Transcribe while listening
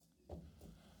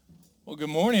Well, good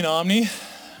morning, Omni.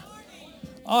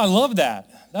 Oh, I love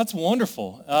that. That's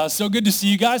wonderful. So good to see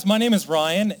you guys. My name is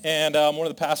Ryan, and I'm one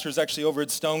of the pastors actually over at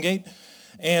Stonegate.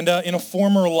 And in a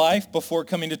former life, before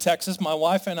coming to Texas, my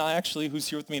wife and I actually, who's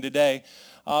here with me today,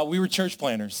 we were church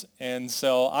planners. And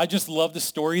so I just love the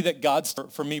story that God's,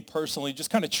 for me personally, just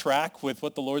kind of track with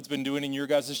what the Lord's been doing in your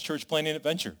guys' church planning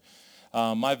adventure.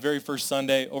 My very first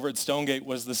Sunday over at Stonegate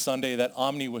was the Sunday that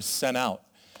Omni was sent out,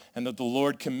 and that the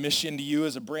Lord commissioned you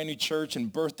as a brand new church and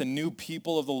birthed the new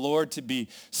people of the Lord to be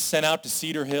sent out to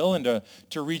Cedar Hill and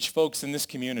to reach folks in this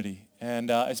community. And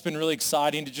it's been really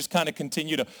exciting to just kind of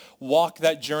continue to walk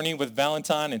that journey with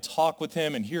Valentine and talk with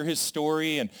him and hear his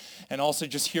story and also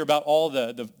just hear about all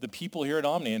the people here at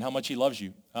Omni and how much he loves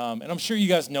you. And I'm sure you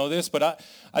guys know this, but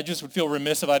I just would feel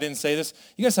remiss if I didn't say this.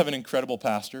 You guys have an incredible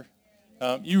pastor.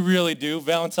 You really do.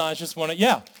 Valentine's just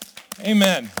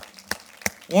amen.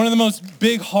 One of the most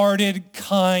big-hearted,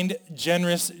 kind,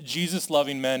 generous,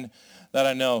 Jesus-loving men that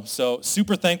I know. So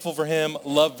super thankful for him,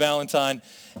 love Valentine,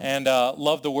 and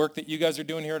love the work that you guys are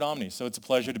doing here at Omni. So it's a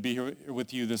pleasure to be here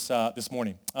with you this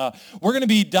morning. We're going to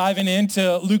be diving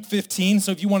into Luke 15,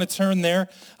 so if you want to turn there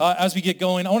as we get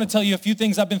going. I want to tell you a few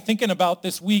things I've been thinking about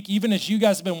this week, even as you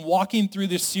guys have been walking through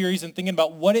this series and thinking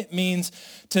about what it means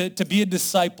to be a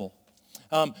disciple.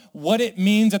 What it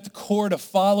means at the core to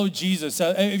follow Jesus.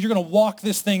 If you're going to walk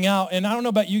this thing out, and I don't know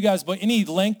about you guys, but any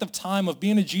length of time of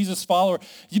being a Jesus follower,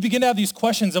 you begin to have these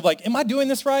questions of like, am I doing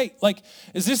this right? Like,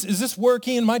 is this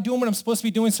working? Am I doing what I'm supposed to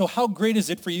be doing? So how great is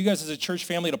it for you guys as a church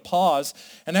family to pause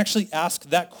and actually ask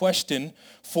that question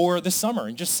for the summer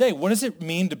and just say, what does it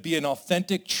mean to be an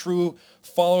authentic, true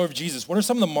follower of Jesus? What are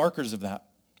some of the markers of that?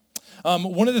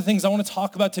 One of the things I want to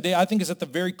talk about today, I think, is at the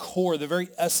very core, the very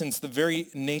essence, the very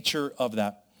nature of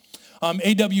that.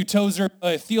 A.W. Tozer,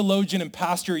 a theologian and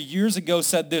pastor, years ago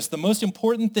said this: the most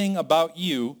important thing about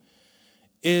you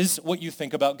is what you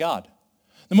think about God.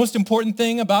 The most important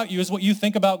thing about you is what you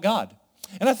think about God.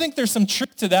 And I think there's some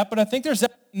truth to that, but I think there's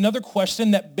another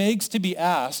question that begs to be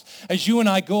asked as you and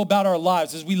I go about our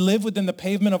lives, as we live within the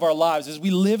pavement of our lives, as we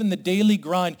live in the daily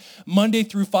grind, Monday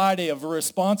through Friday, of our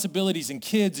responsibilities and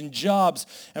kids and jobs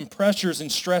and pressures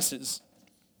and stresses.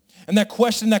 And that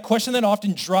question that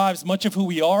often drives much of who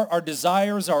we are, our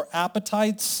desires, our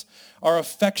appetites, our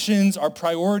affections, our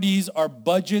priorities, our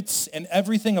budgets, and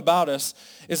everything about us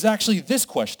is actually this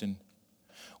question: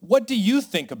 what do you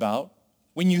think about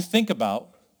when you think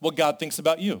about what God thinks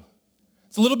about you?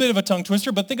 It's a little bit of a tongue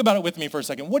twister, but think about it with me for a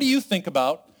second. What do you think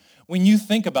about when you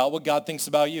think about what God thinks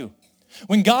about you?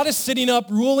 When God is sitting up,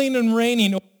 ruling and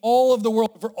reigning over all of the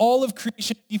world, over all of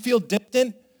creation, do you feel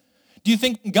distant? Do you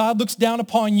think God looks down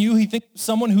upon you? He thinks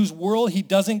someone whose world he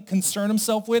doesn't concern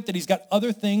himself with, that he's got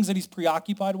other things that he's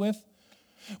preoccupied with?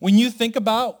 When you think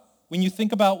about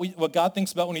what God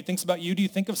thinks about when he thinks about you, do you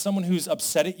think of someone who's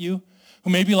upset at you, who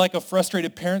maybe like a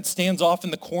frustrated parent stands off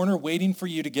in the corner waiting for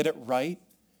you to get it right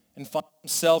and finds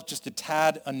himself just a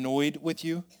tad annoyed with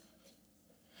you?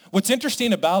 What's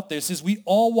interesting about this is we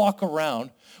all walk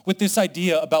around with this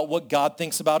idea about what God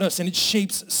thinks about us, and it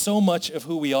shapes so much of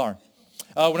who we are.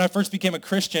 When I first became a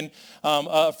Christian,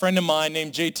 a friend of mine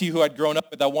named JT, who I'd grown up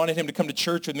with, I wanted him to come to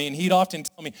church with me, and he'd often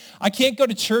tell me, I can't go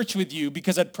to church with you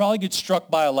because I'd probably get struck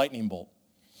by a lightning bolt.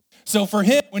 So for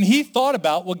him, when he thought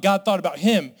about what God thought about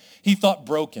him, he thought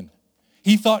broken.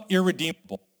 He thought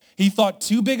irredeemable. He thought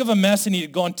too big of a mess, and he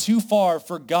had gone too far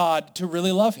for God to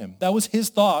really love him. That was his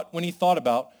thought when he thought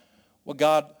about what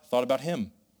God thought about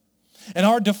him. And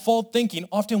our default thinking,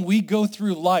 often we go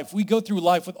through life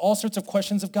with all sorts of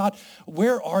questions of God.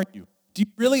 Where are you? Do you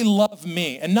really love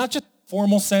me? And not just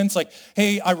formal sense like,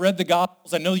 hey, I read the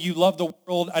Gospels. I know you love the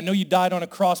world. I know you died on a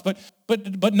cross, but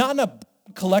not in a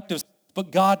collective sense.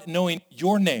 But God knowing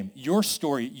your name, your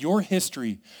story, your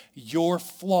history, your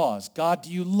flaws. God,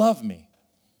 do you love me?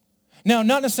 Now,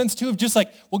 not in a sense, too, of just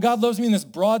like, well, God loves me in this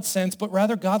broad sense, but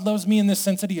rather God loves me in this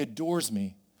sense that he adores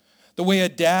me. The way a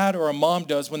dad or a mom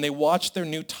does when they watch their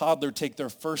new toddler take their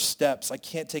first steps. I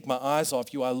can't take my eyes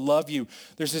off you. I love you.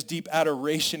 There's this deep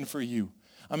adoration for you.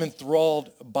 I'm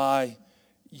enthralled by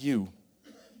you.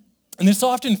 And this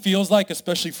often feels like,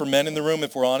 especially for men in the room,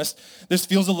 if we're honest, this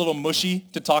feels a little mushy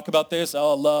to talk about this.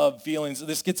 Oh, love, feelings.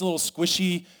 This gets a little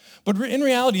squishy. But in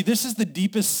reality, this is the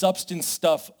deepest substance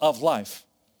stuff of life.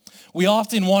 We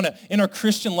often want to, in our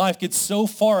Christian life, get so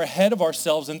far ahead of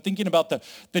ourselves and thinking about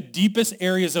the deepest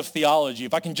areas of theology.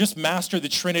 If I can just master the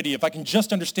Trinity, if I can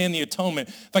just understand the atonement,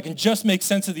 if I can just make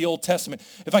sense of the Old Testament,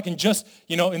 if I can just,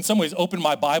 in some ways open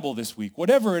my Bible this week,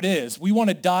 whatever it is, we want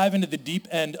to dive into the deep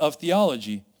end of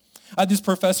theology. I had this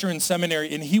professor in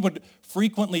seminary, and he would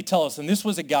frequently tell us, and this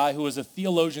was a guy who was a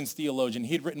theologian's theologian.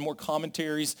 He'd written more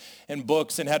commentaries and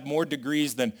books and had more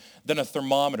degrees than a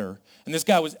thermometer. And this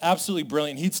guy was absolutely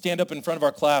brilliant. He'd stand up in front of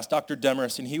our class, Dr.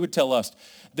 Demarest, and he would tell us,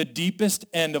 the deepest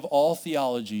end of all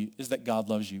theology is that God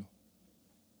loves you.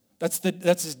 That's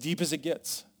as deep as it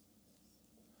gets.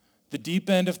 The deep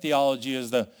end of theology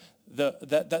is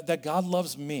that God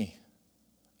loves me,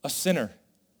 a sinner,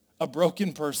 a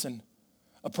broken person,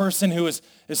 a person who is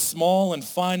small and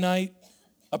finite,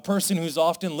 a person who's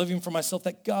often living for myself,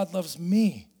 that God loves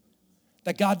me,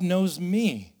 that God knows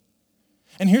me.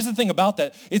 And here's the thing about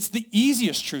that. It's the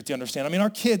easiest truth to understand. I mean, our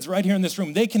kids right here in this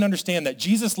room, they can understand that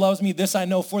Jesus loves me. This I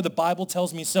know, for the Bible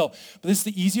tells me so. But it's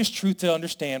the easiest truth to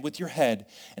understand with your head,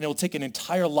 and it will take an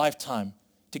entire lifetime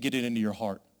to get it into your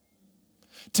heart.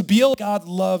 To be able, God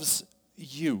loves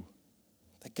you,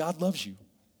 that God loves you.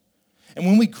 And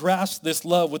when we grasp this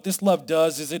love, what this love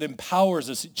does is it empowers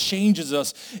us, it changes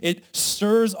us, it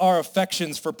stirs our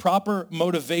affections for proper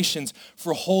motivations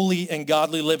for holy and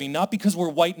godly living. Not because we're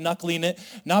white-knuckling it,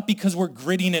 not because we're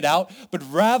gritting it out, but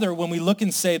rather when we look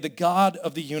and say, the God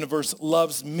of the universe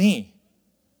loves me.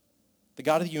 The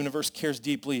God of the universe cares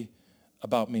deeply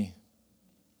about me.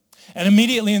 And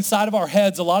immediately inside of our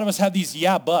heads, a lot of us have these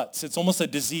yeah buts. It's almost a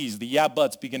disease. The yeah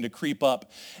buts begin to creep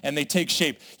up and they take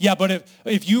shape. Yeah, but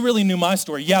if you really knew my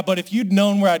story. Yeah, but if you'd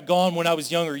known where I'd gone when I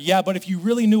was younger. Yeah, but if you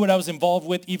really knew what I was involved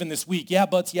with even this week. Yeah,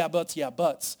 buts, yeah, buts, yeah,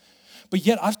 buts. But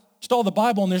yet I've searched all the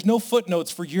Bible and there's no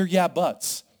footnotes for your yeah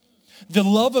buts. The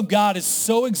love of God is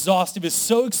so exhaustive, is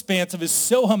so expansive, is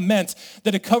so immense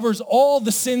that it covers all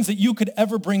the sins that you could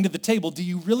ever bring to the table. Do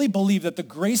you really believe that the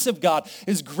grace of God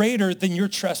is greater than your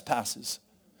trespasses?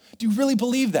 Do you really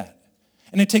believe that?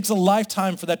 And it takes a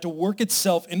lifetime for that to work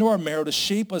itself into our marrow, to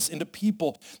shape us into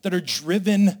people that are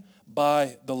driven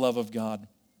by the love of God.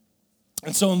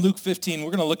 And so in Luke 15,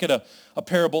 we're going to look at a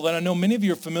parable that I know many of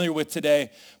you are familiar with today,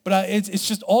 but it's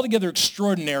just altogether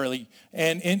extraordinarily,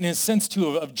 and in a sense,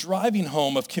 too, of driving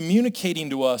home, of communicating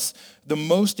to us the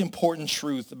most important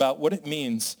truth about what it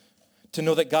means to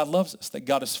know that God loves us, that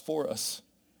God is for us,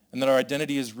 and that our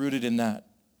identity is rooted in that.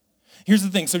 Here's the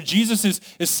thing. So Jesus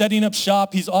is setting up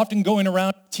shop. He's often going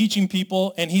around teaching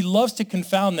people, and he loves to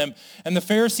confound them. And the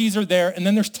Pharisees are there, and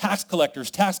then there's tax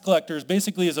collectors. Tax collectors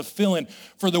basically is a fill-in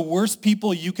for the worst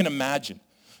people you can imagine.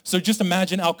 So just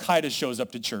imagine Al-Qaeda shows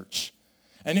up to church.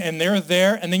 And they're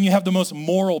there, and then you have the most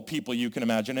moral people you can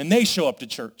imagine, and they show up to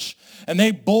church. And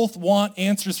they both want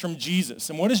answers from Jesus.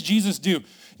 And what does Jesus do?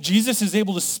 Jesus is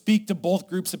able to speak to both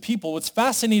groups of people. What's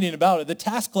fascinating about it, the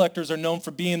tax collectors are known for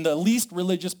being the least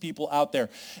religious people out there.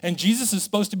 And Jesus is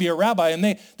supposed to be a rabbi, and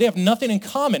they have nothing in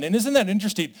common. And isn't that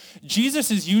interesting?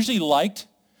 Jesus is usually liked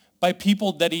by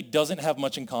people that he doesn't have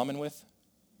much in common with.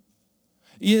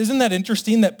 Isn't that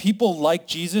interesting that people like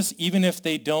Jesus even if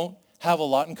they don't have a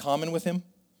lot in common with him?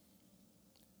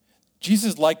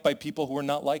 Jesus is liked by people who are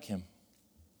not like him.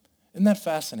 Isn't that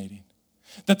fascinating?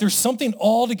 That there's something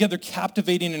altogether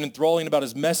captivating and enthralling about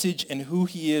his message and who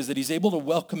he is, that he's able to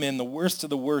welcome in the worst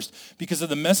of the worst, because of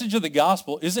the message of the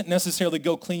gospel isn't necessarily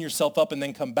go clean yourself up and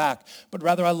then come back, but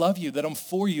rather I love you, that I'm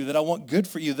for you, that I want good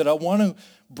for you, that I want to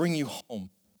bring you home.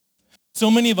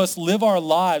 So many of us live our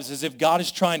lives as if God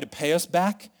is trying to pay us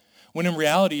back, when in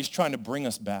reality he's trying to bring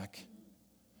us back.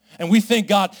 And we think,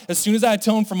 God, as soon as I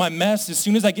atone for my mess, as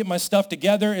soon as I get my stuff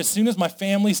together, as soon as my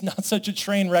family's not such a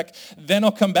train wreck, then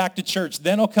I'll come back to church.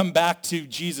 Then I'll come back to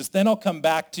Jesus. Then I'll come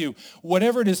back to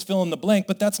whatever it is, fill in the blank.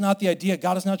 But that's not the idea.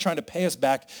 God is not trying to pay us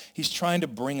back. He's trying to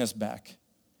bring us back.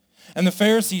 And the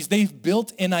Pharisees, they've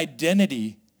built an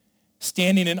identity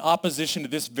standing in opposition to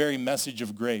this very message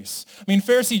of grace. I mean,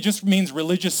 Pharisee just means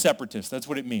religious separatist. That's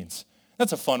what it means.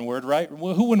 That's a fun word, right?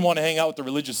 Well, who wouldn't want to hang out with the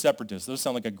religious separatists? Those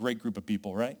sound like a great group of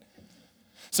people, right?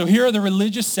 So here are the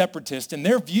religious separatists, and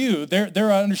their view,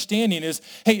 their understanding is,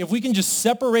 hey, if we can just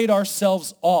separate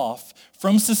ourselves off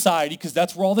from society, because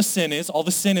that's where all the sin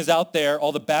is out there,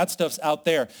 all the bad stuff's out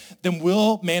there, then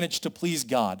we'll manage to please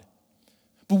God.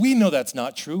 But we know that's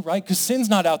not true, right? Because sin's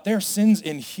not out there, sin's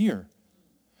in here.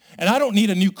 And I don't need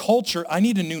a new culture, I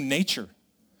need a new nature.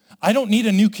 I don't need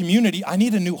a new community, I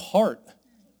need a new heart.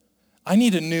 I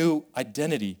need a new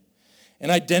identity.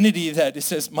 An identity that it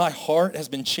says my heart has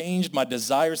been changed, my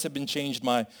desires have been changed,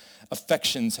 my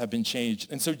affections have been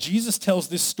changed. And so Jesus tells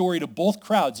this story to both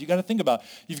crowds. You got to think about it.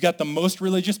 You've got the most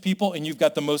religious people and you've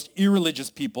got the most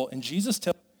irreligious people. And Jesus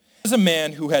tells, there's a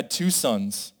man who had 2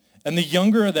 sons, and the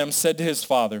younger of them said to his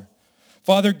father,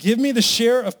 Father, give me the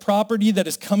share of property that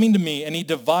is coming to me. And he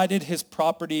divided his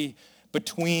property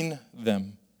between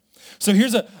them. So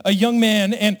here's a young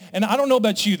man, and I don't know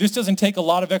about you, this doesn't take a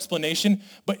lot of explanation,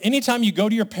 but anytime you go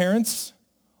to your parents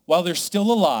while they're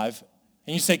still alive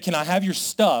and you say, can I have your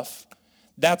stuff,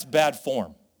 that's bad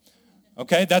form.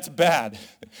 Okay, that's bad.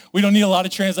 We don't need a lot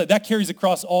of translate. That carries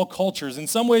across all cultures. In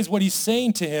some ways, what he's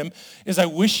saying to him is, I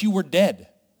wish you were dead.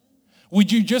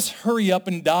 Would you just hurry up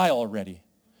and die already?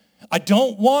 I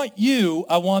don't want you,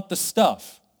 I want the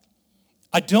stuff.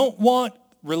 I don't want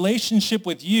relationship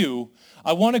with you.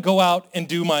 I want to go out and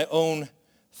do my own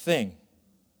thing.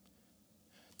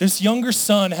 This younger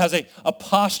son has a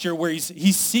posture where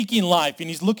he's seeking life, and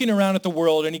he's looking around at the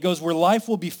world, and he goes, where life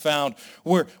will be found,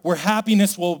 where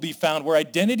happiness will be found, where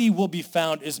identity will be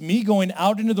found is me going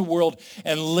out into the world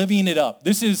and living it up.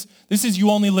 This is you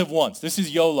only live once. This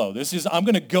is YOLO. This is I'm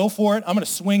going to go for it. I'm going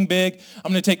to swing big.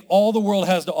 I'm going to take all the world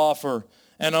has to offer,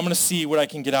 and I'm going to see what I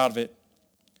can get out of it.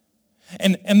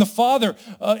 And the father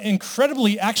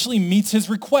incredibly actually meets his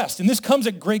request. And this comes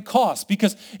at great cost,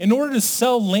 because in order to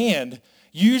sell land,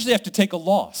 you usually have to take a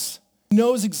loss. He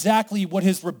knows exactly what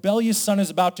his rebellious son is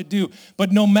about to do.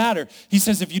 But no matter, he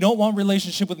says, if you don't want a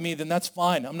relationship with me, then that's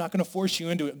fine. I'm not going to force you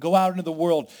into it. Go out into the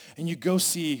world and you go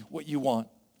see what you want.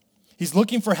 He's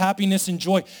looking for happiness and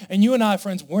joy. And you and I,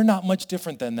 friends, we're not much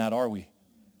different than that, are we?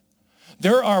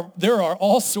 There are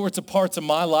all sorts of parts of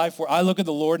my life where I look at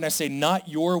the Lord and I say, not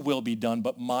your will be done,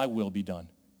 but my will be done.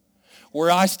 Where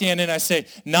I stand and I say,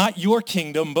 not your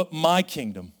kingdom, but my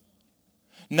kingdom.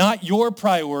 Not your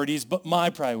priorities, but my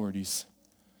priorities.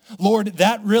 Lord,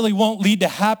 that really won't lead to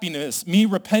happiness, me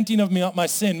repenting of my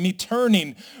sin, me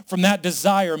turning from that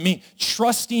desire, me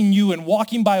trusting you and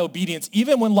walking by obedience,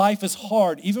 even when life is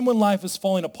hard, even when life is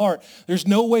falling apart. There's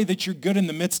no way that you're good in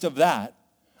the midst of that.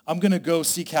 I'm going to go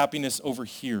seek happiness over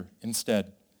here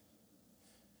instead.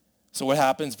 So what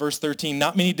happens? Verse 13,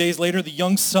 not many days later, the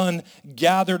young son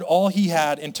gathered all he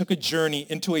had and took a journey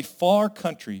into a far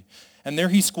country. And there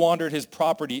he squandered his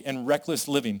property in reckless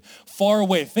living. Far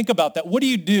away. Think about that. What do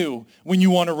you do when you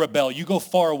want to rebel? You go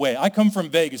far away. I come from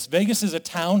Vegas. Vegas is a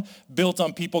town built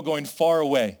on people going far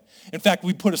away. In fact,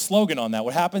 we put a slogan on that.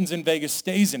 What happens in Vegas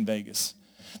stays in Vegas.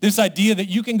 This idea that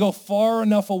you can go far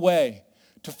enough away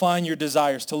to find your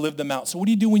desires, to live them out. So what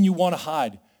do you do when you want to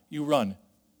hide? You run.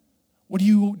 What do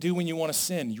you do when you want to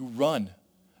sin? You run.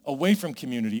 Away from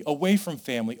community, away from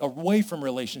family, away from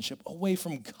relationship, away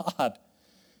from God.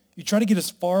 You try to get as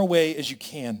far away as you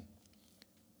can.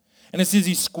 And it says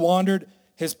he squandered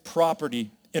his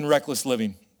property in reckless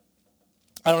living.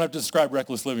 I don't have to describe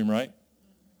reckless living, right?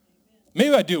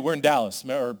 Maybe I do. We're in Dallas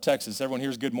or Texas. Everyone here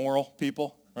is good moral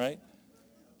people, right?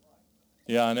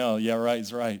 Yeah, I know. Yeah, right.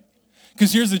 He's right.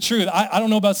 Because here's the truth. I don't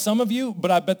know about some of you,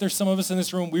 but I bet there's some of us in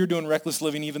this room, we were doing reckless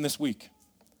living even this week.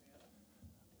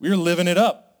 We were living it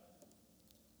up.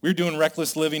 We were doing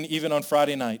reckless living even on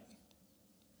Friday night.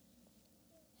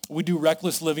 We do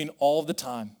reckless living all the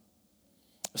time.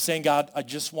 Saying, God, I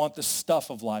just want the stuff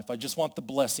of life. I just want the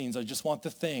blessings. I just want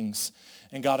the things.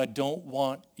 And God, I don't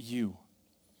want you.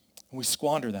 And we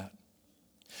squander that.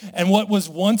 And what was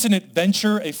once an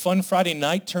adventure, a fun Friday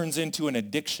night, turns into an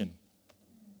addiction.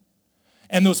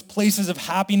 And those places of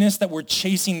happiness that we're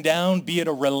chasing down, be it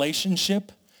a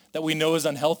relationship that we know is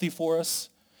unhealthy for us,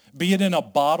 be it in a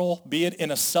bottle, be it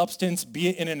in a substance, be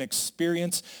it in an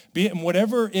experience, be it in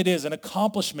whatever it is, an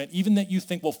accomplishment, even that you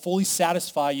think will fully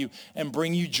satisfy you and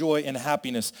bring you joy and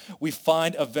happiness, we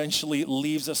find eventually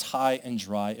leaves us high and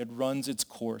dry. It runs its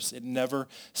course. It never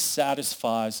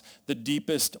satisfies the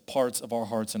deepest parts of our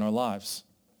hearts and our lives.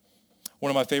 One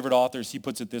of my favorite authors, he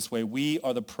puts it this way: we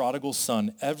are the prodigal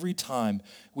son every time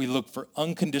we look for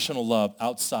unconditional love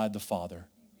outside the Father.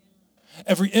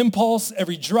 Every impulse,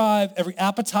 every drive, every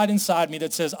appetite inside me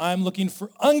that says I'm looking for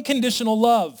unconditional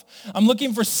love. I'm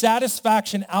looking for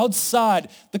satisfaction outside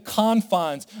the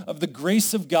confines of the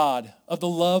grace of God, of the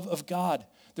love of God.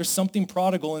 There's something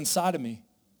prodigal inside of me.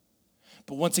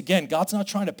 But once again, God's not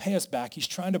trying to pay us back. He's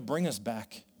trying to bring us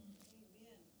back.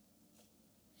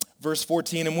 Verse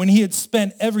 14, and when he had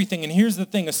spent everything, and here's the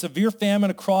thing, a severe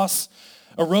famine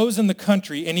arose in the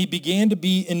country, and he began to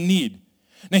be in need.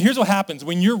 Now, here's what happens.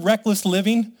 When you're reckless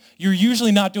living, you're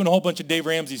usually not doing a whole bunch of Dave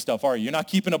Ramsey stuff, are you? You're not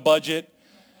keeping a budget.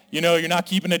 You're not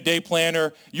keeping a day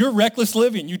planner. You're reckless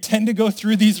living. You tend to go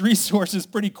through these resources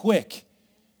pretty quick.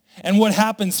 And what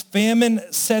happens? Famine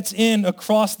sets in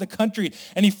across the country,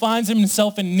 and he finds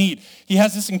himself in need. He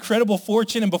has this incredible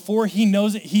fortune, and before he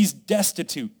knows it, he's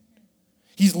destitute.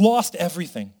 He's lost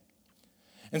everything.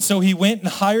 And so he went and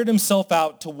hired himself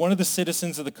out to one of the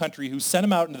citizens of the country who sent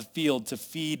him out into the field to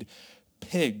feed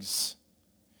pigs.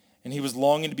 And he was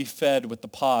longing to be fed with the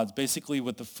pods, basically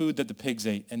with the food that the pigs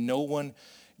ate, and no one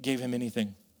gave him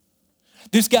anything.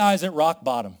 This guy's at rock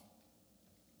bottom.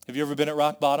 Have you ever been at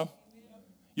rock bottom?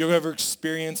 You ever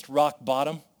experienced rock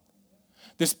bottom?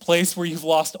 This place where you've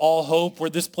lost all hope, where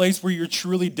this place where you're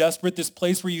truly desperate, this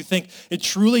place where you think it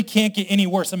truly can't get any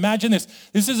worse. Imagine this.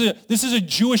 This is a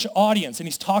Jewish audience, and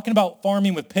he's talking about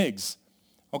farming with pigs.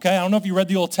 Okay, I don't know if you read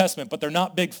the Old Testament, but they're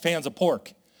not big fans of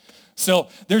pork. So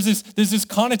there's this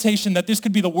connotation that this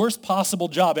could be the worst possible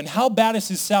job. And how bad is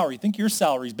his salary? You think your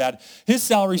salary's bad. His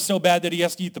salary's so bad that he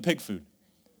has to eat the pig food.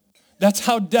 That's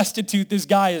how destitute this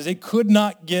guy is. It could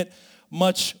not get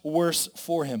much worse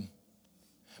for him.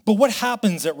 But what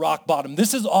happens at rock bottom?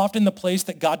 This is often the place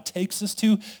that God takes us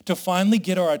to finally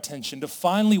get our attention, to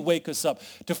finally wake us up,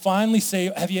 to finally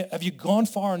say, have you gone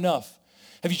far enough?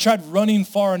 Have you tried running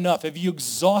far enough? Have you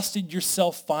exhausted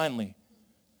yourself finally?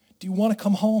 Do you want to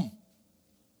come home?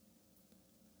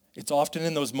 It's often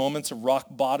in those moments of rock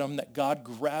bottom that God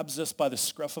grabs us by the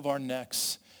scruff of our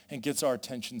necks and gets our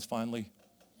attentions finally.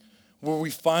 Where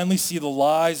we finally see the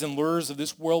lies and lures of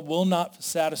this world will not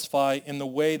satisfy in the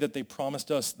way that they promised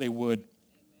us they would.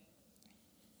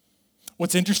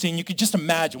 What's interesting, you could just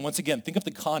imagine, once again, think of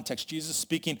the context. Jesus is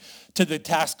speaking to the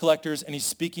tax collectors and he's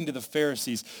speaking to the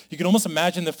Pharisees. You can almost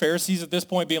imagine the Pharisees at this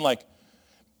point being like,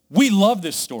 we love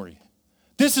this story.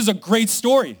 This is a great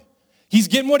story. He's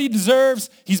getting what he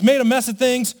deserves. He's made a mess of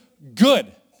things.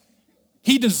 Good.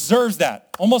 He deserves that.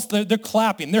 Almost they're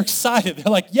clapping. They're excited.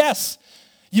 They're like, yes.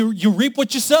 You reap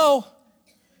what you sow.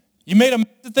 You made a mess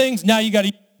of things. Now you got to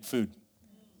eat food.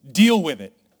 Deal with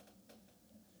it.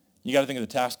 You got to think of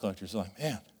the tax collectors. Like,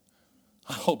 man,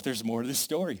 I hope there's more to this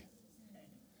story.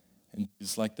 And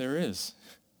it's like there is.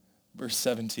 Verse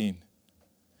 17.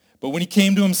 But when he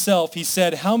came to himself, he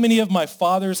said, how many of my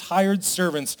father's hired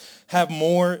servants have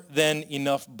more than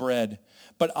enough bread?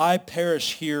 But I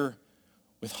perish here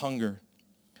with hunger.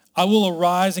 I will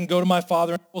arise and go to my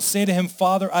father, and I will say to him,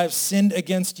 Father, I have sinned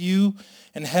against you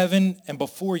and heaven and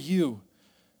before you.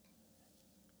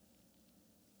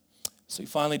 So he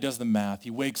finally does the math. He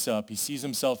wakes up. He sees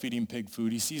himself eating pig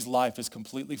food. He sees life has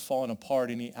completely fallen apart,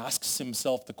 and he asks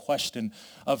himself the question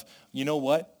of, you know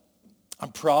what?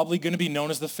 I'm probably going to be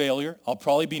known as the failure. I'll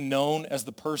probably be known as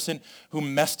the person who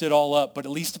messed it all up, but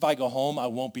at least if I go home, I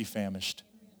won't be famished.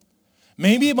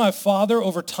 Maybe my father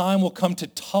over time will come to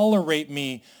tolerate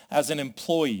me as an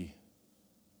employee.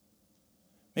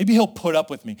 Maybe he'll put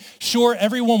up with me. Sure,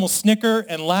 everyone will snicker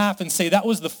and laugh and say that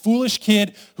was the foolish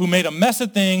kid who made a mess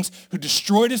of things, who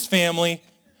destroyed his family,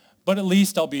 but at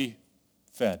least I'll be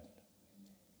fed.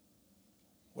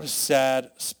 What a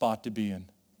sad spot to be in.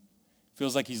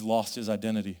 Feels like he's lost his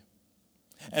identity.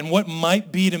 And what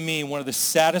might be to me one of the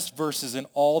saddest verses in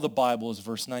all the Bible is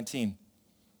verse 19.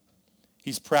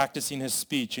 He's practicing his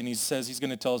speech, and he says he's going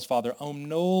to tell his father, I'm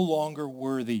no longer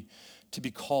worthy to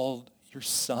be called your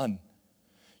son.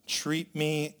 Treat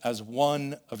me as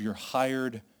one of your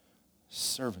hired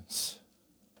servants.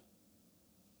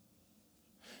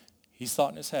 He's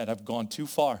thought in his head, I've gone too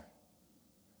far.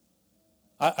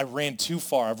 I ran too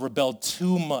far. I've rebelled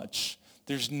too much.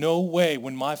 There's no way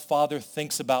when my father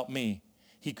thinks about me,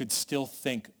 he could still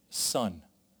think son.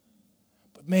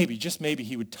 But maybe, just maybe,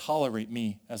 he would tolerate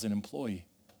me as an employee.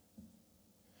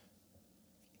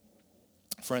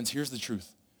 Friends, here's the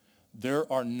truth.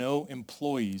 There are no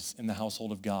employees in the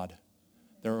household of God.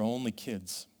 There are only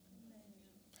kids.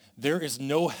 There is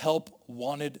no help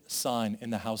wanted sign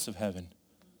in the house of heaven.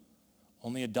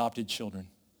 Only adopted children.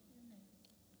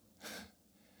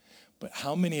 But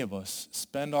how many of us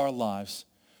spend our lives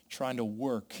trying to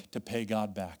work to pay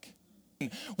God back?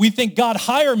 We think, God,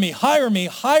 hire me, hire me,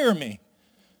 hire me.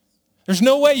 There's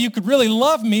no way you could really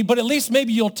love me, but at least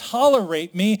maybe you'll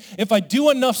tolerate me if I do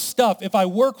enough stuff, if I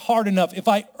work hard enough, if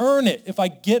I earn it, if I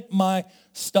get my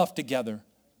stuff together.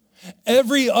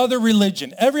 Every other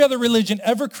religion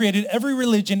ever created, every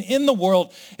religion in the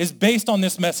world is based on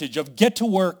this message of get to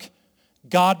work,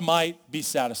 God might be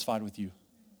satisfied with you.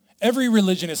 Every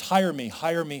religion is hire me,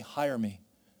 hire me, hire me.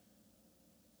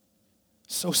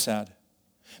 So sad.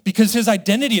 Because his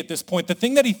identity at this point, the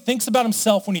thing that he thinks about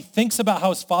himself when he thinks about how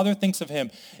his father thinks of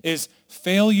him is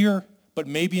failure, but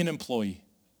maybe an employee.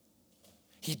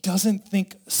 He doesn't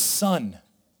think son.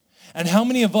 And how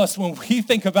many of us, when we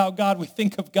think about God, we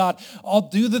think of God, I'll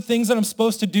do the things that I'm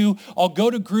supposed to do. I'll go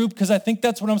to group because I think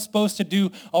that's what I'm supposed to do.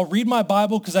 I'll read my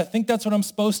Bible because I think that's what I'm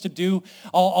supposed to do.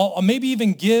 I'll maybe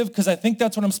even give because I think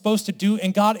that's what I'm supposed to do.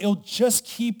 And God, it'll just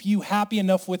keep you happy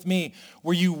enough with me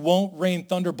where you won't rain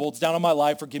thunderbolts down on my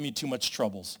life or give me too much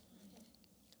troubles.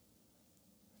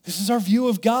 This is our view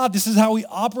of God. This is how we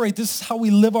operate. This is how we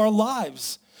live our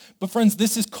lives. But friends,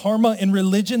 this is karma in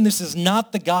religion. This is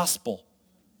not the gospel.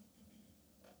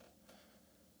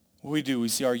 what do? We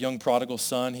see our young prodigal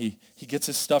son. He gets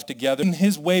his stuff together. On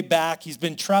his way back, he's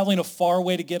been traveling a far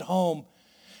way to get home.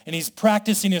 And he's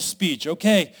practicing his speech.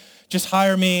 Okay, just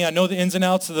hire me. I know the ins and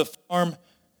outs of the farm.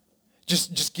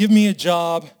 Just give me a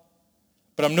job.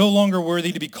 But I'm no longer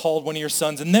worthy to be called one of your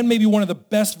sons. And then maybe one of the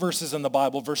best verses in the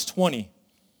Bible, verse 20.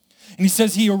 And he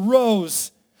says, he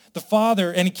arose, the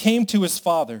father, and he came to his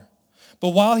father. But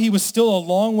while he was still a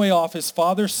long way off, his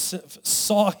father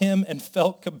saw him and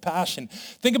felt compassion.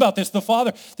 Think about this. The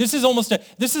father, this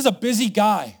is a busy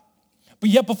guy. But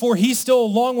yet before he's still a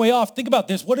long way off, think about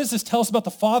this. What does this tell us about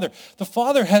the father? The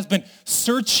father has been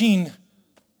searching,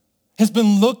 has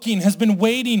been looking, has been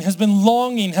waiting, has been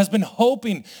longing, has been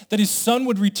hoping that his son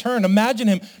would return. Imagine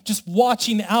him just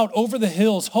watching out over the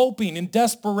hills, hoping in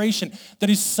desperation that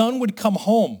his son would come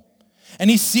home. And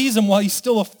he sees him while he's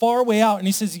still a far way out, and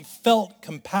he says he felt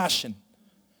compassion.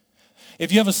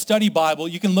 If you have a study Bible,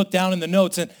 you can look down in the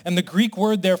notes, and the Greek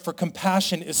word there for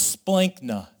compassion is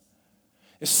splankna.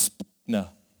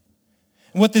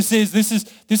 And what this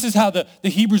is how the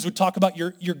Hebrews would talk about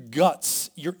your guts,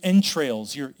 your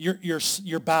entrails,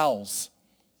 your bowels.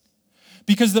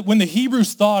 Because when the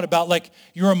Hebrews thought about like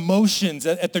your emotions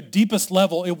at their deepest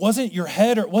level, it wasn't your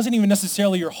head or it wasn't even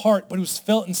necessarily your heart, but it was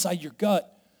felt inside your gut.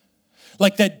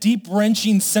 Like that deep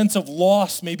wrenching sense of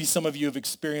loss maybe some of you have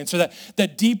experienced, or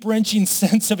that deep wrenching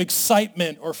sense of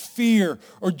excitement or fear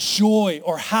or joy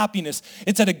or happiness.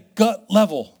 It's at a gut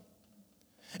level.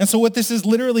 And so what this is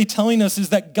literally telling us is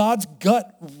that God's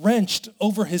gut wrenched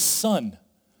over his son.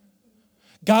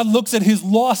 God looks at his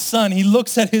lost son. He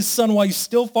looks at his son while he's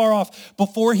still far off,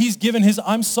 before he's given his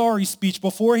I'm sorry speech,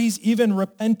 before he's even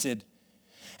repented.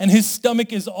 And his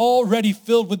stomach is already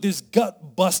filled with this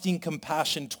gut-busting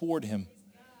compassion toward him.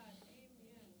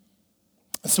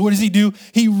 So what does he do?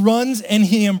 He runs and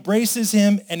he embraces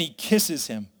him and he kisses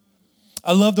him.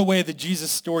 I love the way the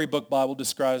Jesus Storybook Bible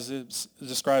describes this.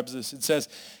 It says,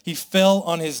 he fell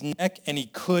on his neck and he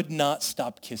could not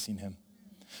stop kissing him.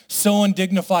 So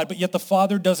undignified, but yet the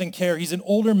father doesn't care. He's an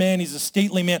older man, he's a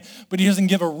stately man, but he doesn't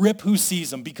give a rip who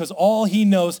sees him, because all he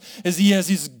knows is he has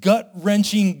his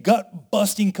gut-wrenching,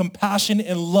 gut-busting compassion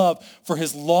and love for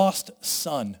his lost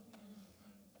son.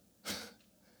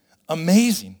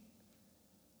 Amazing.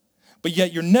 But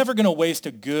yet you're never going to waste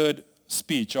a good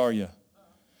speech, are you?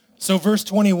 So verse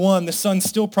 21, the son's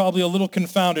still probably a little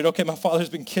confounded. Okay, my father's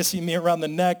been kissing me around the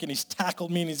neck and he's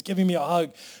tackled me and he's giving me a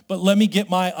hug, but let me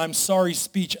get my I'm sorry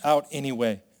speech out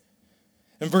anyway.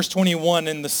 In verse 21,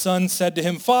 and the son said to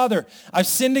him, Father, I've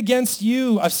sinned against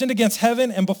you. I've sinned against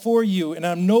heaven and before you, and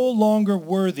I'm no longer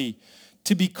worthy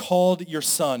to be called your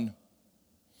son.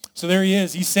 So there he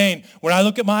is. He's saying, when I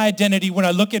look at my identity, when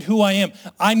I look at who I am,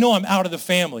 I know I'm out of the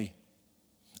family.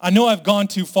 I know I've gone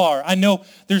too far. I know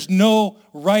there's no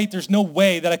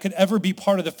way that I could ever be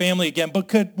part of the family again, but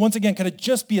could I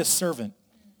just be a servant?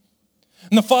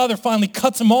 And the father finally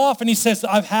cuts him off and he says,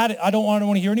 I've had it. I don't want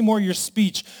to hear any more of your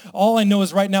speech. All I know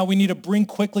is right now we need to bring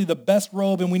quickly the best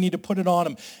robe and we need to put it on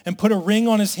him and put a ring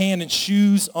on his hand and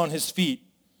shoes on his feet.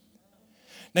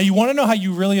 Now you want to know how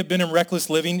you really have been in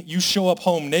reckless living? You show up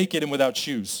home naked and without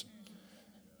shoes.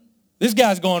 This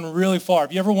guy's gone really far.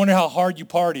 If you ever wonder how hard you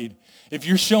partied, if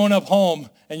you're showing up home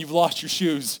and you've lost your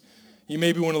shoes, you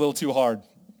maybe went a little too hard.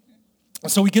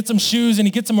 So he gets him shoes and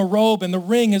he gets him a robe, and the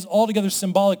ring is altogether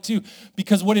symbolic too,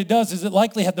 because what it does is it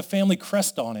likely had the family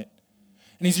crest on it.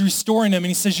 And he's restoring him and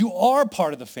he says, you are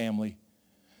part of the family.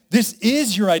 This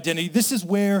is your identity. This is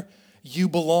where you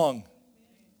belong.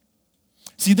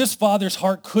 See, this father's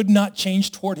heart could not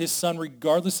change toward his son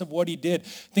regardless of what he did.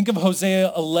 Think of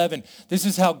Hosea 11. This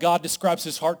is how God describes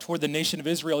his heart toward the nation of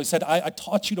Israel. He said, I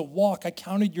taught you to walk. I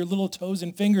counted your little toes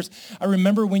and fingers. I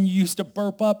remember when you used to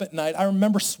burp up at night. I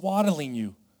remember swaddling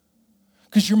you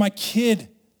because you're my kid.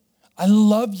 I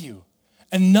love you.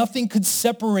 And nothing could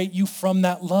separate you from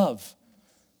that love.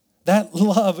 That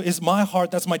love is my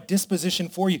heart. That's my disposition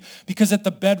for you. Because at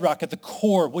the bedrock, at the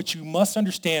core, what you must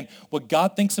understand, what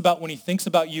God thinks about when he thinks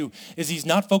about you is he's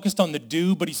not focused on the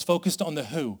do, but he's focused on the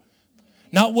who.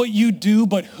 Not what you do,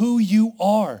 but who you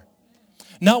are.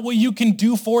 Not what you can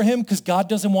do for him, because God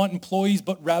doesn't want employees,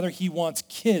 but rather he wants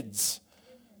kids.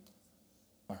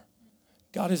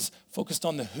 God is focused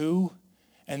on the who,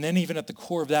 and then even at the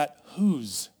core of that,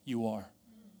 whose you are.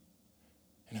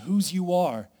 And whose you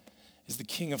are is the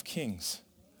King of Kings,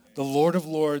 the Lord of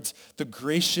Lords, the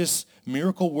gracious,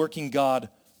 miracle-working God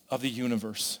of the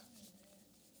universe.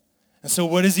 And so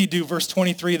what does he do? Verse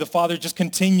 23, the father just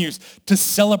continues to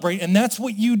celebrate. And that's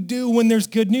what you do when there's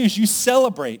good news. You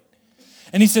celebrate.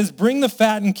 And he says, bring the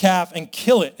fattened calf and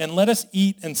kill it, and let us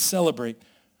eat and celebrate.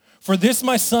 For this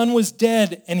my son was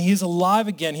dead, and he is alive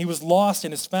again. He was lost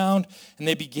and is found, and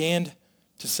they began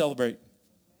to celebrate.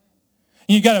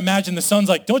 And you got to imagine the son's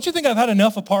like, don't you think I've had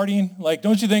enough of partying? Like,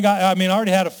 don't you think, I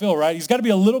already had a fill, right? He's got to be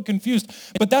a little confused.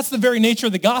 But that's the very nature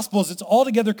of the gospel, is it's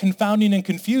altogether confounding and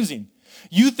confusing.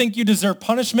 You think you deserve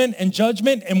punishment and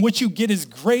judgment, and what you get is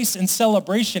grace and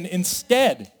celebration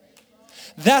instead.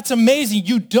 That's amazing.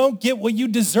 You don't get what you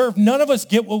deserve. None of us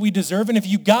get what we deserve. And if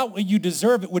you got what you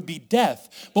deserve, it would be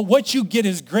death. But what you get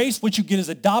is grace. What you get is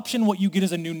adoption. What you get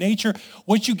is a new nature.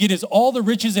 What you get is all the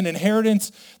riches and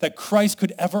inheritance that Christ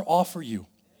could ever offer you.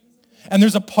 And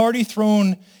there's a party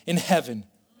thrown in heaven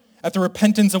at the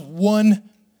repentance of one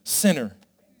sinner.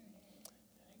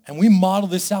 And we model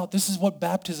this out. This is what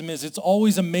baptism is. It's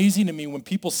always amazing to me when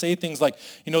people say things like,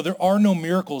 there are no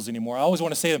miracles anymore. I always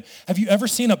want to say to them, have you ever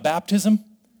seen a baptism?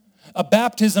 A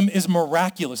baptism is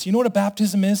miraculous. You know what a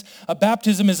baptism is? A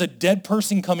baptism is a dead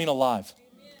person coming alive.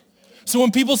 So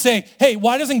when people say, hey,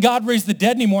 why doesn't God raise the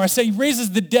dead anymore? I say he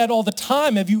raises the dead all the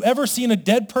time. Have you ever seen a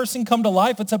dead person come to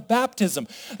life? It's a baptism,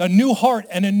 a new heart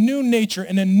and a new nature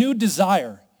and a new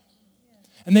desire.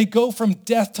 And they go from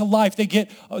death to life. They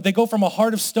go from a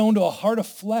heart of stone to a heart of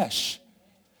flesh.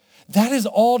 That is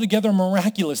altogether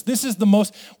miraculous. This is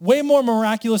way more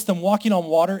miraculous than walking on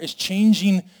water, is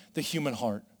changing the human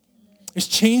heart. It's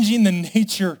changing the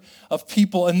nature of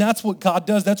people. And that's what God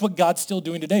does. That's what God's still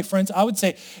doing today. Friends, I would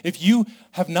say if you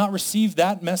have not received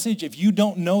that message, if you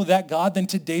don't know that God, then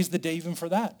today's the day even for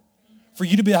that. For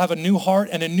you to have a new heart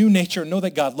and a new nature, know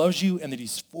that God loves you and that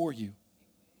he's for you.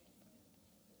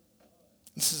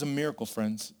 This is a miracle,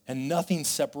 friends, and nothing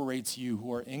separates you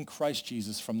who are in Christ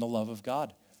Jesus from the love of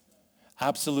God.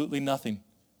 Absolutely nothing.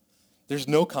 There's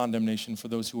no condemnation for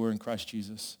those who are in Christ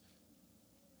Jesus.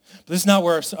 But this is not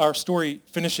where our story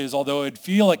finishes, although it'd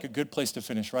feel like a good place to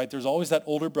finish, right? There's always that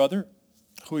older brother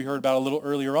who we heard about a little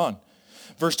earlier on.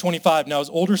 Verse 25, now his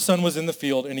older son was in the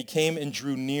field, and he came and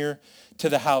drew near to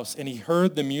the house, and he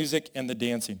heard the music and the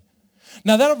dancing.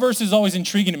 Now that verse is always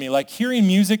intriguing to me. Like hearing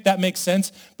music, that makes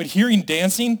sense, but hearing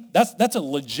dancing, that's a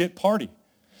legit party.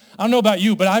 I don't know about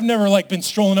you, but I've never been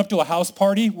strolling up to a house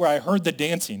party where I heard the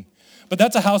dancing. But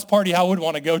that's a house party I would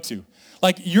want to go to.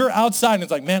 Like you're outside and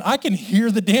it's like, man, I can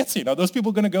hear the dancing. Are those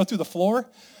people going to go through the floor?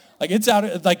 It's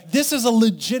out. This is a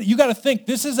legit. You got to think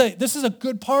this is a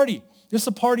good party. This is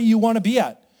a party you want to be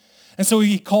at. And so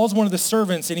he calls one of the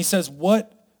servants and he says,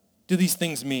 what do these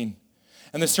things mean?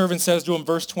 And the servant says to him,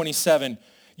 verse 27,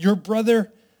 your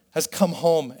brother has come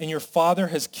home and your father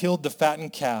has killed the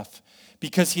fattened calf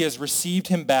because he has received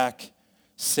him back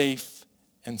safe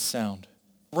and sound.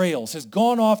 Rails, has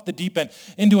gone off the deep end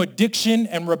into addiction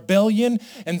and rebellion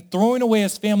and throwing away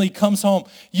his family. He comes home.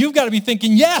 You've got to be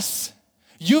thinking, yes.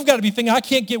 You've got to be thinking, I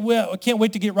can't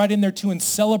wait to get right in there too and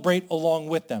celebrate along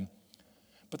with them.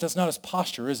 But that's not his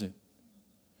posture, is it?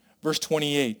 Verse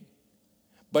 28,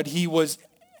 but he was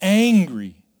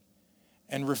angry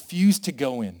and refused to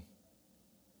go in.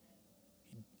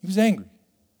 He was angry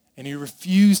and he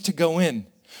refused to go in.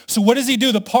 So what does he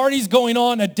do? The party's going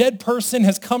on. A dead person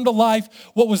has come to life.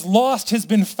 What was lost has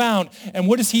been found. And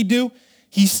what does he do?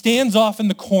 He stands off in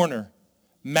the corner,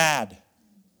 mad,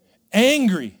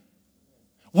 angry.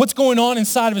 What's going on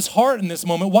inside of his heart in this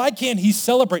moment? Why can't he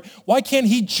celebrate? Why can't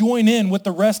he join in with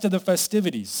the rest of the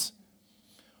festivities?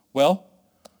 Well,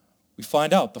 we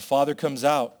find out. The father comes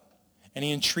out and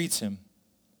he entreats him.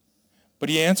 But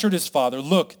he answered his father,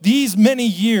 look, these many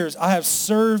years I have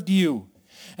served you.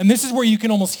 And this is where you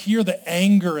can almost hear the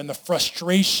anger and the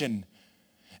frustration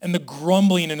and the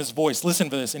grumbling in his voice. Listen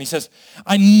to this. And he says,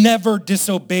 I never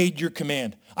disobeyed your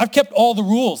command. I've kept all the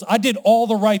rules. I did all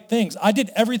the right things. I did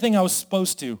everything I was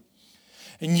supposed to.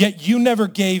 And yet you never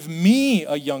gave me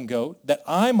a young goat that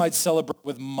I might celebrate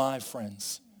with my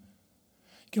friends.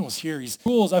 You can almost hear he's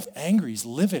rules. I'm angry. He's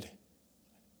livid.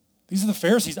 These are the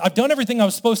Pharisees. I've done everything I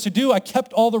was supposed to do. I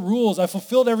kept all the rules. I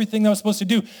fulfilled everything I was supposed to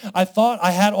do. I thought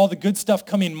I had all the good stuff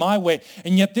coming my way.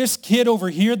 And yet this kid over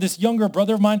here, this younger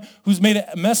brother of mine who's made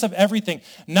a mess of everything,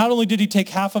 not only did he take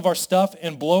half of our stuff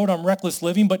and blow it on reckless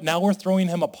living, but now we're throwing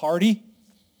him a party.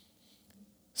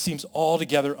 Seems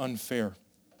altogether unfair. And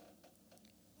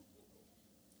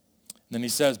then he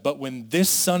says, but when this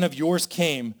son of yours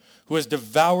came, who has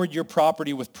devoured your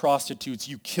property with prostitutes,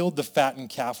 you killed the fattened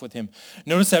calf with him.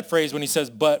 Notice that phrase when he says,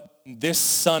 but this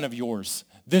son of yours,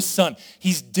 this son,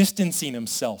 he's distancing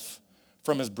himself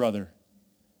from his brother.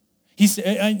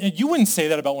 You wouldn't say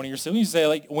that about one of your siblings.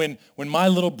 You say when my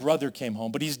little brother came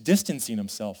home, but he's distancing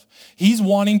himself. He's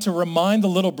wanting to remind the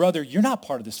little brother, you're not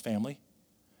part of this family.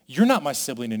 You're not my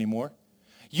sibling anymore.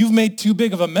 You've made too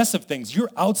big of a mess of things.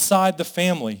 You're outside the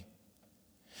family.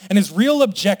 And his real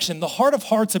objection, the heart of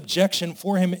hearts objection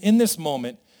for him in this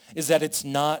moment is that it's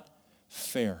not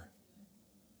fair.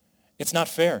 It's not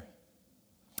fair.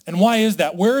 And why is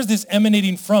that? Where is this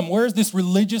emanating from? Where is this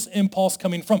religious impulse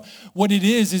coming from? What it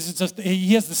is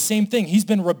he has the same thing. He's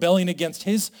been rebelling against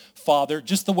his father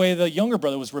just the way the younger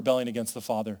brother was rebelling against the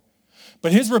father.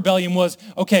 But his rebellion was,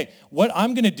 okay, what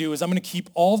I'm going to do is I'm going to keep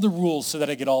all the rules so that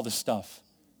I get all the stuff.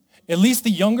 At least the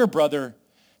younger brother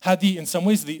had in some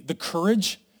ways, the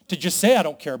courage to just say, I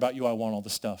don't care about you, I want all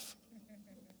the stuff.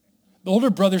 The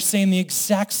older brother's saying the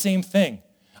exact same thing.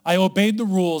 I obeyed the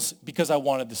rules because I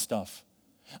wanted the stuff.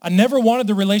 I never wanted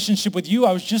the relationship with you.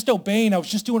 I was just obeying. I was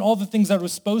just doing all the things I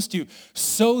was supposed to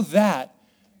so that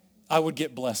I would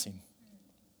get blessing.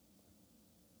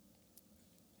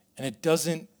 And it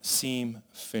doesn't seem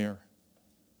fair.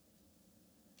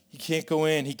 He can't go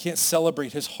in. He can't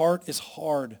celebrate. His heart is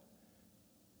hard.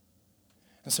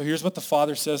 And so here's what the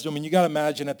father says to him. And you got to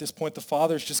imagine at this point, the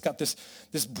father's just got this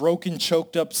broken,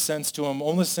 choked up sense to him,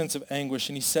 almost sense of anguish.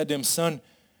 And he said to him, son,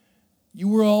 you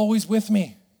were always with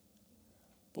me.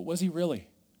 But was he really?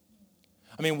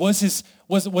 I mean, was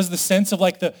the sense of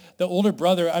like the older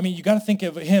brother, I mean, you got to think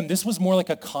of him. This was more like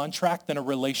a contract than a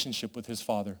relationship with his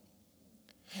father.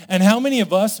 And how many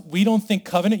of us, we don't think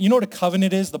covenant, you know what a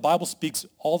covenant is? The Bible speaks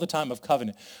all the time of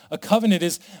covenant. A covenant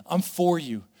is, I'm for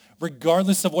you.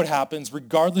 Regardless of what happens,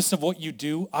 regardless of what you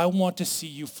do, I want to see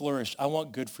you flourish. I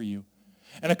want good for you.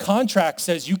 And a contract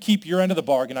says you keep your end of the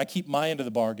bargain, I keep my end of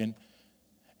the bargain,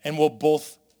 and we'll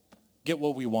both get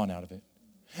what we want out of it.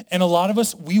 And a lot of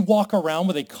us, we walk around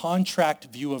with a contract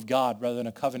view of God rather than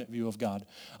a covenant view of God.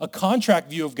 A contract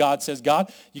view of God says,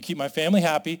 God, you keep my family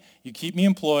happy, you keep me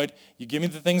employed, you give me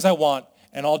the things I want,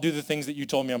 and I'll do the things that you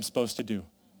told me I'm supposed to do.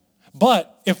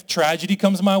 But if tragedy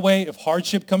comes my way, if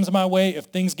hardship comes my way, if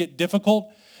things get difficult,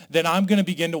 then I'm going to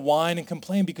begin to whine and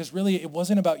complain because really it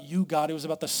wasn't about you, God. It was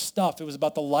about the stuff. It was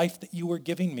about the life that you were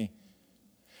giving me.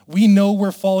 We know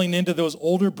we're falling into those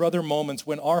older brother moments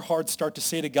when our hearts start to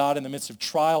say to God in the midst of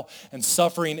trial and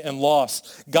suffering and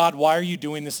loss, God, why are you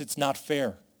doing this? It's not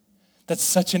fair. That's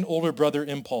such an older brother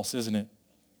impulse, isn't it?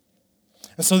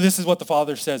 And so this is what the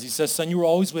father says. He says, son, you were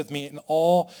always with me, and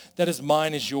all that is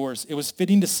mine is yours. It was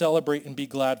fitting to celebrate and be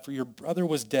glad, for your brother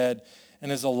was dead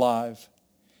and is alive.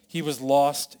 He was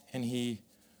lost, and he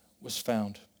was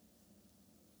found.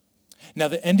 Now,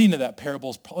 the ending of that parable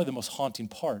is probably the most haunting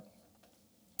part.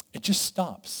 It just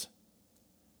stops.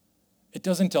 It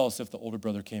doesn't tell us if the older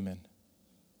brother came in.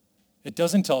 It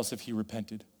doesn't tell us if he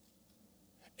repented.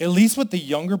 At least with the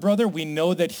younger brother, we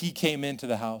know that he came into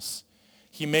the house.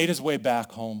 He made his way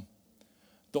back home.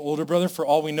 The older brother, for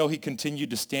all we know, he continued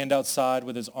to stand outside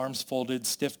with his arms folded,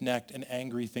 stiff-necked, and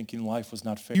angry, thinking life was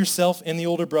not fair. Yourself in the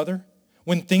older brother?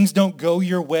 When things don't go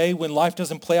your way, when life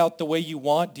doesn't play out the way you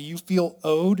want, do you feel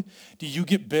owed? Do you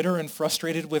get bitter and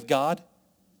frustrated with God?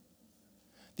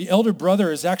 The elder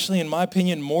brother is actually, in my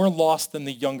opinion, more lost than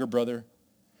the younger brother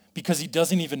because he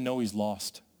doesn't even know he's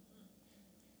lost.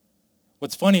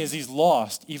 What's funny is he's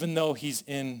lost even though he's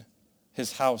in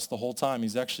his house the whole time.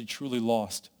 He's actually truly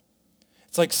lost.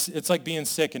 It's like being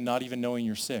sick and not even knowing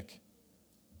you're sick.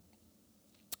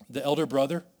 The elder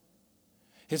brother,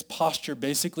 his posture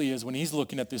basically is when he's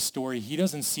looking at this story, he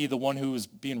doesn't see the one who is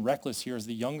being reckless here as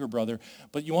the younger brother.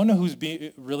 But you want to know who's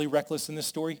being really reckless in this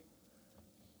story?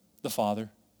 The father.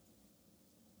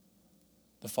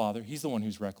 The father, he's the one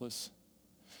who's reckless.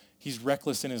 He's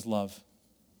reckless in his love.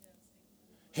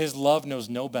 His love knows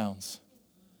no bounds.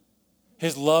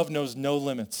 His love knows no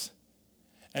limits.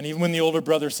 And even when the older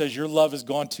brother says, your love has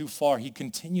gone too far, he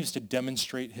continues to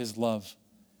demonstrate his love.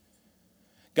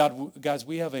 Guys,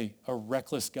 we have a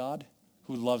reckless God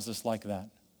who loves us like that,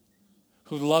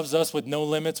 who loves us with no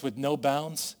limits, with no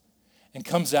bounds, and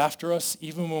comes after us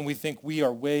even when we think we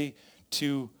are way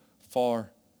too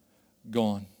far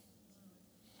gone.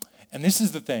 And this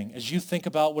is the thing, as you think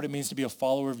about what it means to be a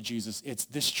follower of Jesus, it's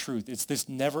this truth. It's this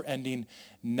never-ending,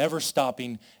 never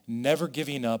stopping, never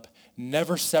giving up,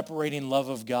 never separating love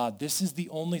of God. This is the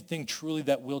only thing truly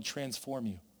that will transform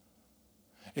you.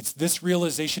 It's this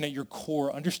realization at your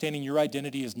core, understanding your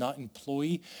identity is not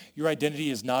employee, your identity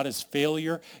is not as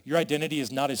failure, your identity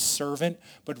is not as servant,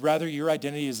 but rather your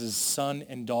identity is as son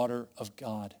and daughter of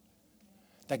God.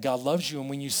 That God loves you, and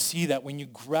when you see that, when you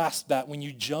grasp that, when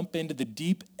you jump into the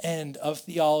deep end of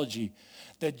theology,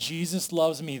 that Jesus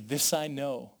loves me, this I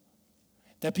know,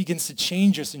 that begins to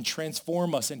change us and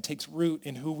transform us and takes root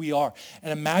in who we are.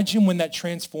 And imagine when that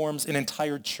transforms an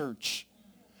entire church.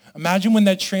 Imagine when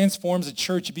that transforms a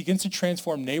church, it begins to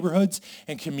transform neighborhoods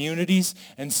and communities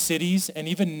and cities and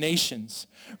even nations,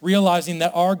 realizing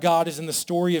that our God is in the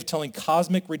story of telling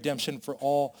cosmic redemption for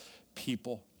all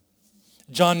people.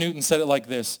 John Newton said it like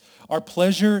this: our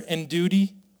pleasure and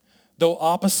duty, though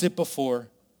opposite before,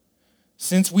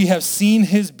 since we have seen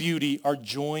his beauty, are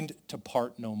joined to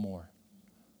part no more.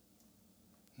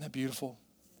 Isn't that beautiful?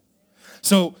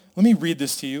 So let me read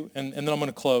this to you, and then I'm going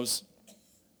to close.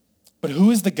 But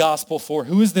who is the gospel for?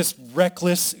 Who is this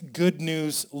reckless, good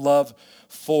news love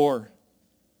for?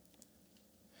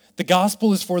 The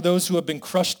gospel is for those who have been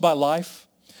crushed by life.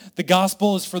 The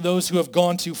gospel is for those who have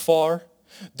gone too far.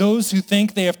 Those who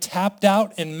think they have tapped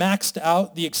out and maxed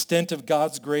out the extent of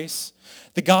God's grace.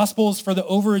 The gospel is for the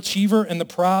overachiever and the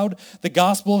proud. The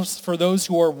gospel is for those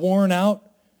who are worn out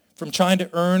from trying to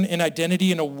earn an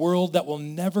identity in a world that will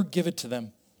never give it to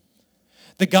them.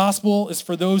 The gospel is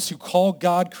for those who call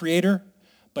God creator,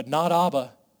 but not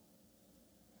Abba.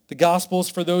 The gospel is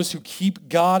for those who keep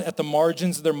God at the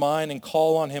margins of their mind and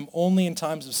call on him only in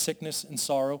times of sickness and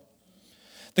sorrow.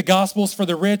 The gospel is for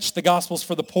the rich. The gospel is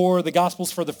for the poor. The gospel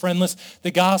is for the friendless.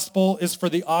 The gospel is for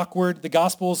the awkward. The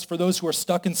gospel is for those who are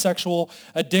stuck in sexual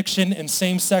addiction and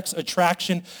same-sex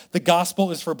attraction. The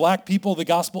gospel is for black people. The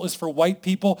gospel is for white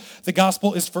people. The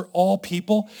gospel is for all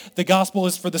people. The gospel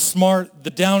is for the smart, the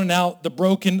down and out, the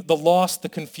broken, the lost, the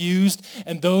confused,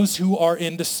 and those who are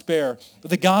in despair.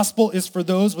 The gospel is for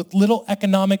those with little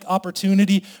economic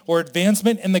opportunity or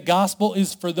advancement, and the gospel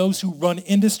is for those who run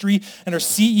industry and are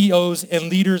CEOs and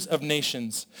leaders of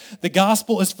nations. The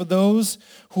gospel is for those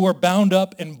who are bound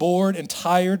up and bored and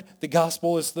tired. The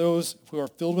gospel is those who are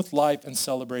filled with life and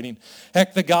celebrating.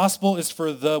 Heck, the gospel is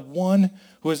for the one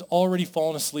who has already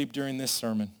fallen asleep during this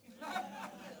sermon.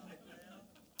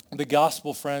 The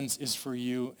gospel, friends, is for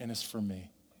you and is for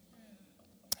me.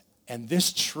 And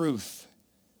this truth,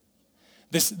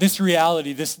 this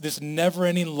reality, this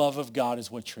never-ending love of God is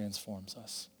what transforms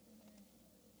us.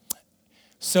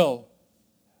 So,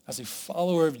 as a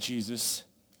follower of Jesus,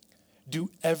 do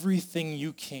everything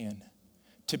you can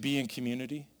to be in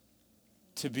community,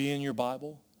 to be in your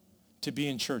Bible, to be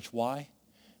in church. Why?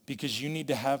 Because you need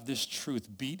to have this truth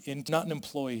beat in, not an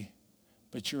employee,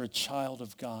 but you're a child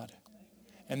of God.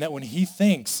 And that when he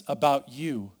thinks about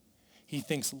you, he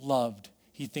thinks loved,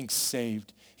 he thinks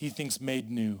saved, he thinks made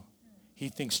new, he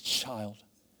thinks child.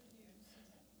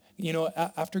 You know,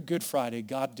 after Good Friday,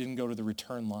 God didn't go to the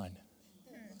return line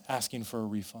asking for a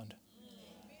refund.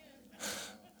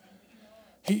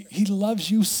 He loves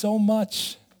you so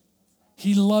much.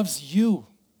 He loves you.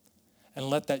 And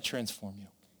let that transform you.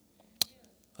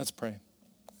 Let's pray.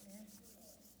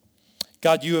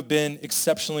 God, you have been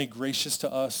exceptionally gracious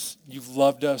to us. You've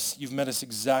loved us. You've met us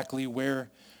exactly where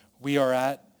we are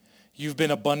at. You've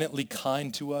been abundantly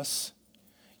kind to us.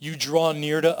 You draw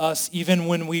near to us even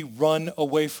when we run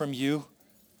away from you.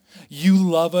 You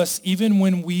love us even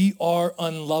when we are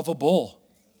unlovable.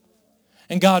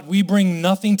 And God, we bring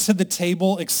nothing to the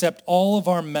table except all of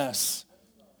our mess.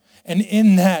 And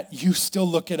in that, you still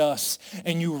look at us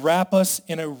and you wrap us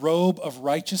in a robe of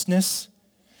righteousness,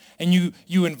 and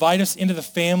you invite us into the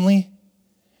family,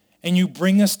 and you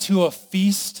bring us to a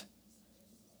feast.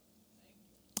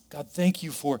 God, thank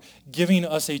you for giving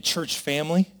us a church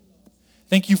family.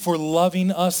 Thank you for loving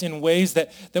us in ways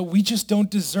that we just don't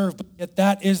deserve, but yet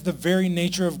that is the very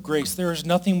nature of grace. There is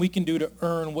nothing we can do to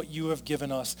earn what you have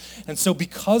given us. And so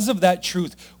because of that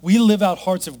truth, we live out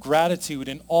hearts of gratitude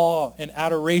and awe and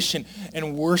adoration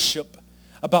and worship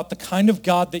about the kind of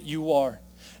God that you are.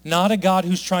 Not a God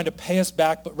who's trying to pay us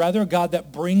back, but rather a God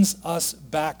that brings us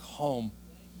back home.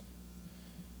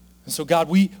 And so God,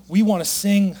 we want to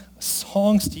sing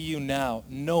songs to you now,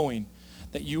 knowing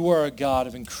that you are a God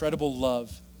of incredible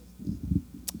love,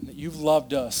 and that you've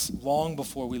loved us long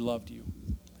before we loved you.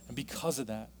 And because of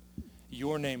that,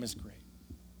 your name is great.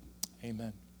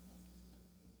 Amen.